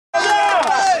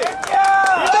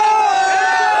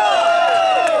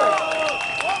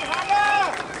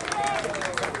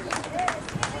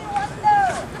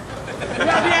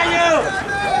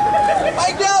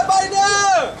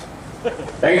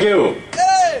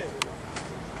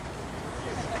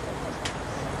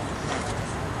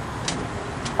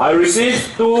I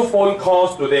received 2 phone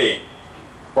calls today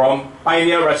from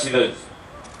Pioneer residents.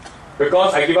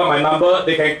 Because I give up my number,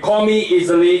 they can call me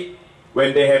easily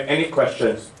when they have any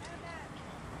questions.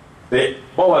 Both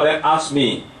of them asked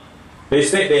me. They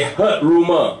said they heard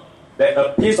rumor that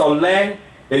a piece of land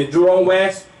in Jurong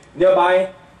West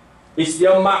nearby is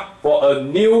earmarked for a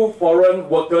new foreign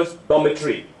workers'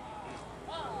 dormitory.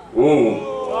 Ooh.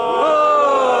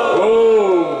 Ooh.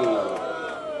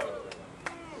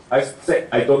 I said,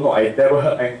 I don't know, I never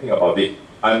heard anything about it.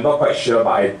 I'm not quite sure,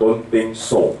 but I don't think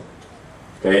so.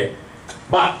 Okay?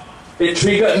 But it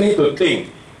triggered me to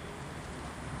think,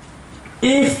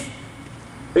 if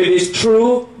it is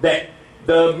true that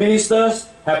the ministers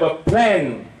have a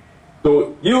plan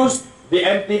to use the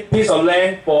empty piece of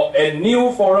land for a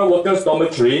new foreign workers'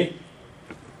 dormitory,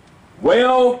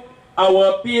 will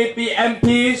our PAP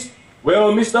MPs,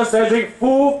 will Mr. Cedric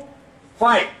Fu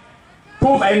fight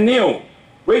tooth and nail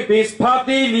with his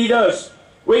party leaders,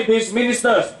 with his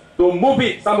ministers to move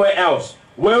it somewhere else?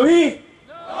 Will he?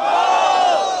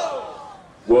 No!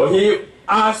 Will he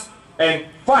ask and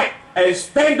fight and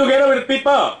stand together with the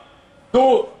people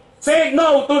to say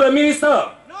no to the minister?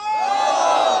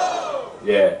 No!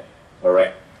 Yeah,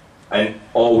 correct.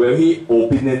 Or will he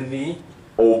obediently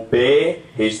obey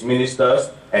his ministers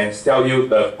and sell you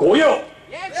the goyo?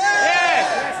 Yes!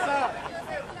 Yes, sir.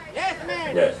 Yes,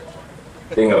 man. Yes.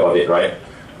 Think about it, right?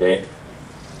 Okay.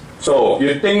 So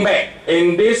you think back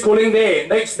in this cooling day,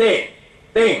 next day,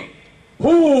 think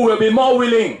who will be more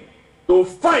willing to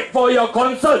fight for your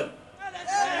concern?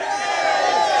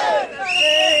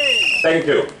 Thank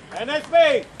you.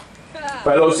 NSP.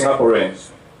 Fellow Singaporeans,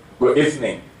 good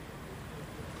evening.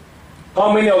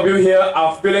 How many of you here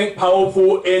are feeling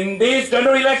powerful in this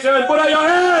general election? Put out your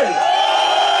hand!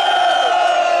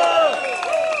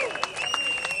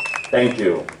 Thank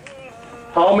you.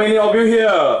 How many of you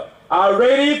here are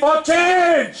ready for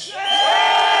change?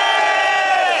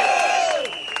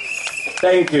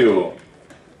 Thank you.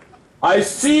 I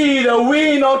see the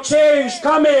wind of change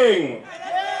coming.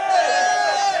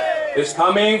 It's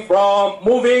coming from,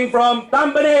 moving from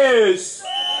Tampines,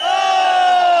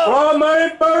 from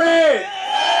Marine Parade,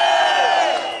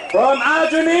 from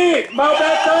Aljunied,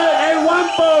 Mountbatten and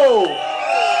Whampoa,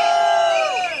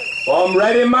 from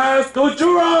Redimans to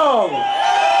Jurong,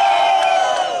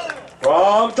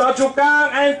 from Choa Chu Kang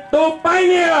and to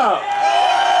Pioneer.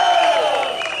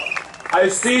 I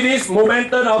see this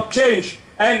momentum of change,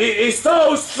 and it is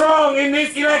so strong in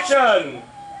this election.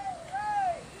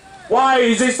 Why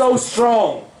is it so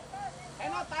strong?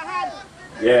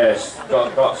 Yes,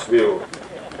 God's will.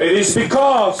 It is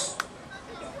because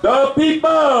the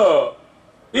people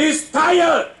is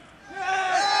tired.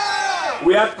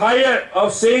 We are tired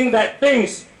of seeing that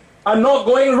things are not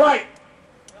going right.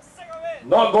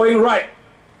 Not going right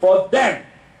for them,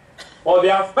 for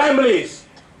their families,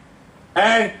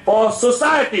 and for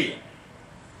society.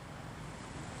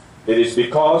 It is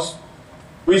because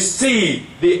we see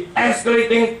the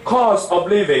escalating cost of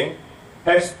living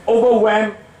has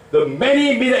overwhelmed the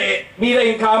many middle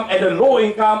income and the low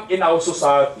income in our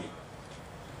society.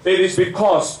 It is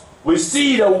because we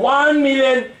see the 1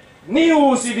 million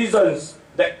new citizens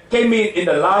that came in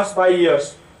the last 5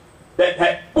 years that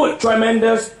had put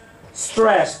tremendous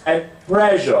stress and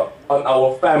pressure on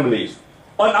our families,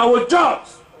 on our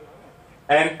jobs,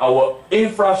 and our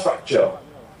infrastructure.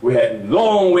 We had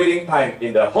long waiting time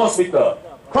in the hospital,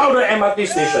 crowded MRT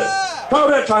stations,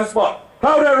 crowded transport,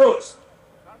 crowded roads.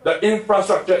 The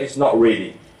infrastructure is not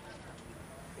ready.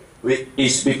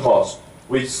 It's because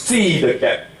we see the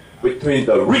gap between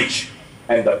the rich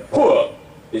and the poor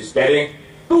is getting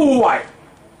too wide.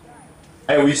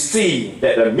 And we see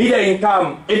that the middle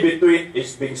income in between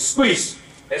is being squeezed.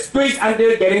 It's squeezed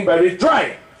until getting very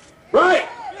dry. Right?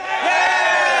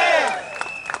 Yeah!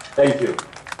 Thank you.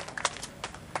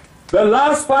 The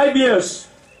last 5 years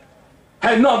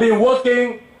had not been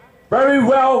working very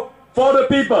well for the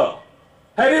people.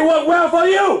 Had it worked well for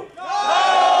you?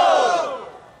 No!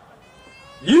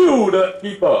 You, the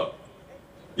people,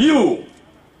 you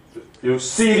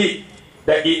see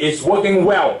that it is working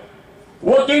well.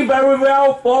 Working very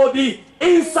well for the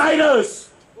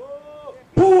insiders.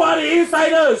 Who are the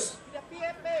insiders?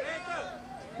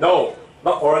 No,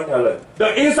 not foreign talent.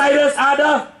 The insiders are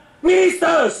the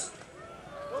ministers.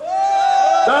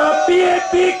 The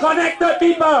PAP connected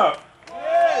people.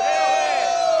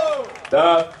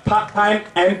 The part-time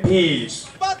MPs.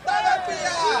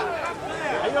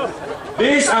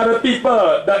 These are the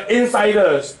people, the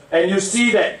insiders, and you see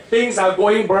that things are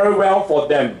going very well for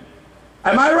them.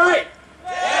 Am I right?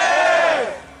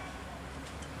 Yes.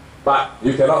 But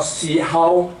you cannot see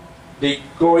how the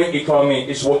growing economy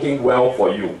is working well for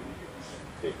you.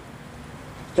 Okay.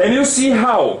 Can you see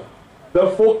how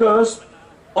the focus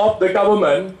of the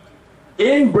government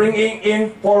in bringing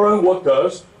in foreign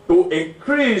workers to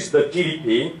increase the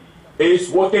GDP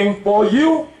is working for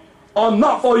you or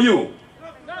not for you?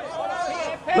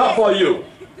 Not for you.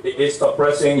 It is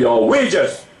suppressing your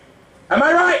wages. Am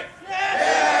I right?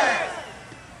 Yes.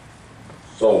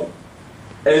 So,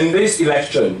 in this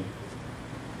election,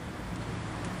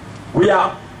 we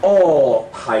are all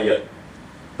tired,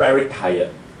 very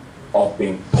tired of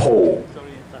being told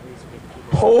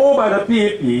by the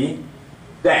PAP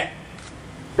that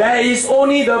there is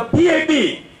only the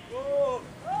PAP,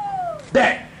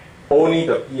 that only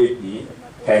the PAP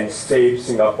can save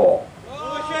Singapore.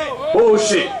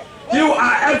 Bullshit. You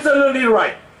are absolutely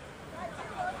right.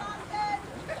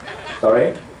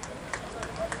 Sorry?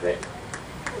 Okay.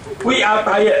 We are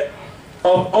tired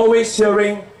of always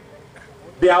hearing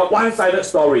their one-sided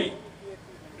story.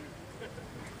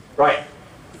 Right?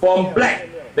 From black,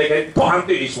 they can talk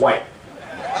until it's white.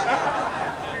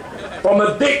 From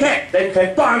a dead cat, they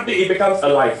can talk until it becomes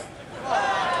alive.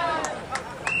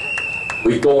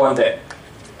 We don't want that.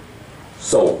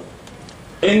 So,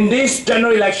 in this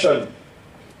general election,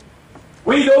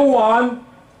 we don't want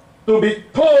to be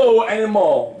told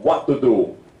anymore what to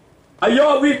do. Are you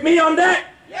all with me on that?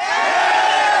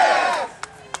 Yes!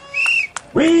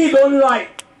 We don't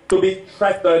like to be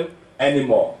threatened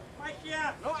anymore.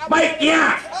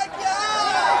 Kiah!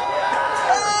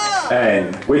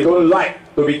 And we don't like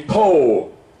to be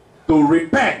told to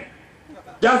repent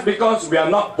just because we are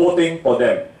not voting for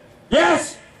them.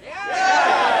 Yes?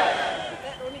 Yes!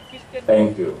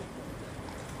 Thank you.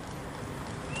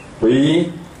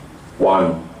 We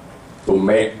want to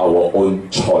make our own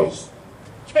choice.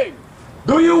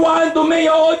 Do you want to make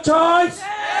your own choice?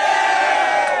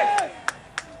 Yes!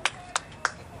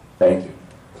 Thank you.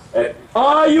 And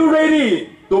are you ready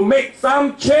to make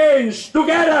some change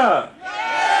together?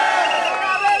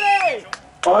 Yes!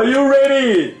 Are you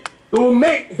ready to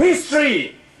make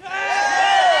history?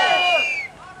 Yes!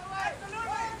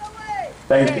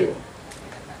 Thank you.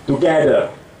 Together.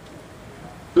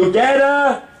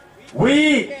 Together,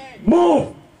 we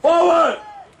move forward.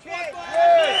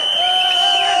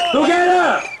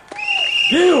 Together,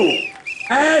 you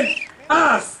and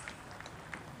us.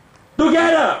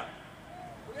 Together,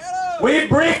 we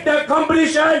break the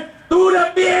competition to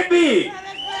the PAP.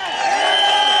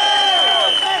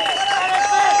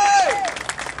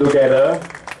 Together,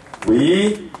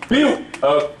 we build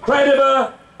a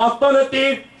credible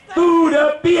alternative to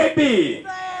the PAP.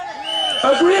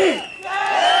 Agree?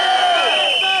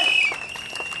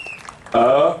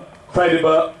 A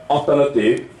credible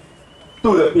alternative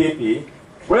to the PAP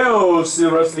will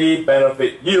seriously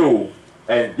benefit you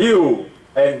and you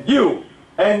and you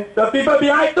and the people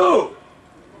behind too.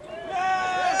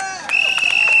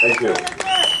 Thank you.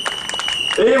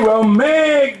 It will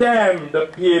make them, the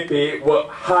PAP, work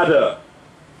harder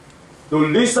to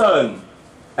listen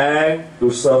and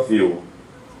to serve you.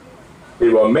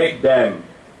 It will make them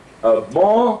a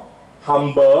more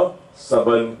humble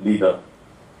servant leader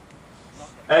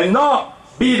and not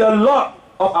be the Lord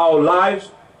of our lives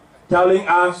telling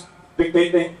us,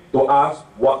 dictating to us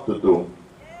what to do.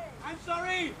 I'm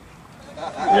sorry.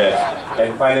 Yes,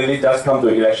 and finally just come to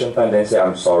election time then say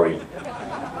I'm sorry.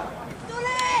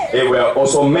 It will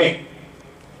also make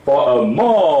for a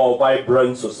more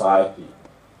vibrant society,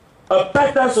 a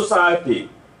better society,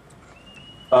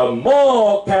 a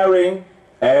more caring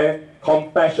and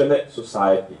compassionate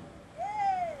society.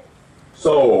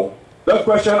 So, the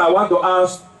question I want to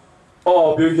ask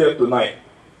all of you here tonight,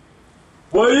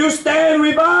 will you stand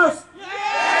with us?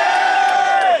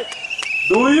 Yes!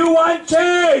 Do you want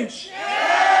change?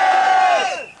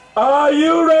 Yes! Are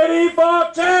you ready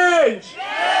for change?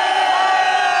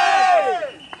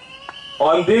 Yes!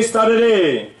 On this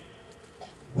Saturday,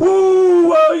 who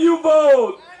will you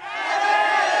vote?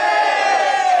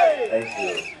 Yes! Thank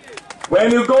you. When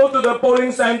you go to the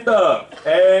polling center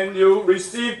and you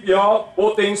receive your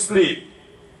voting slip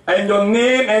and your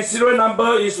name and serial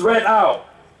number is read out,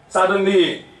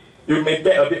 suddenly you may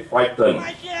get a bit frightened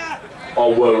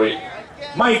or worried.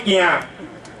 Kiah.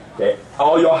 Okay.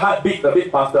 Or your heart beats a bit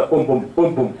faster. Boom, boom,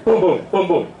 boom, boom, boom, boom, boom,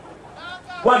 boom.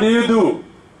 What do?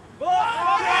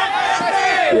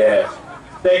 Yes.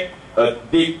 Take a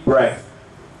deep breath.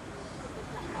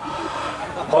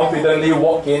 Confidently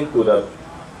walk into the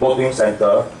voting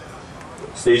center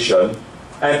station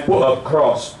and put a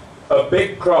cross, a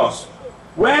big cross.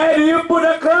 Where do you put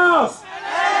a cross?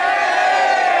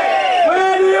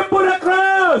 Where do you put a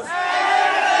cross?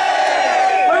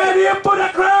 Where do you put a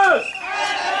cross?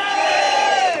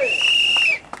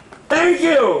 Thank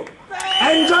you.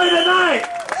 Enjoy the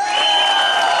night.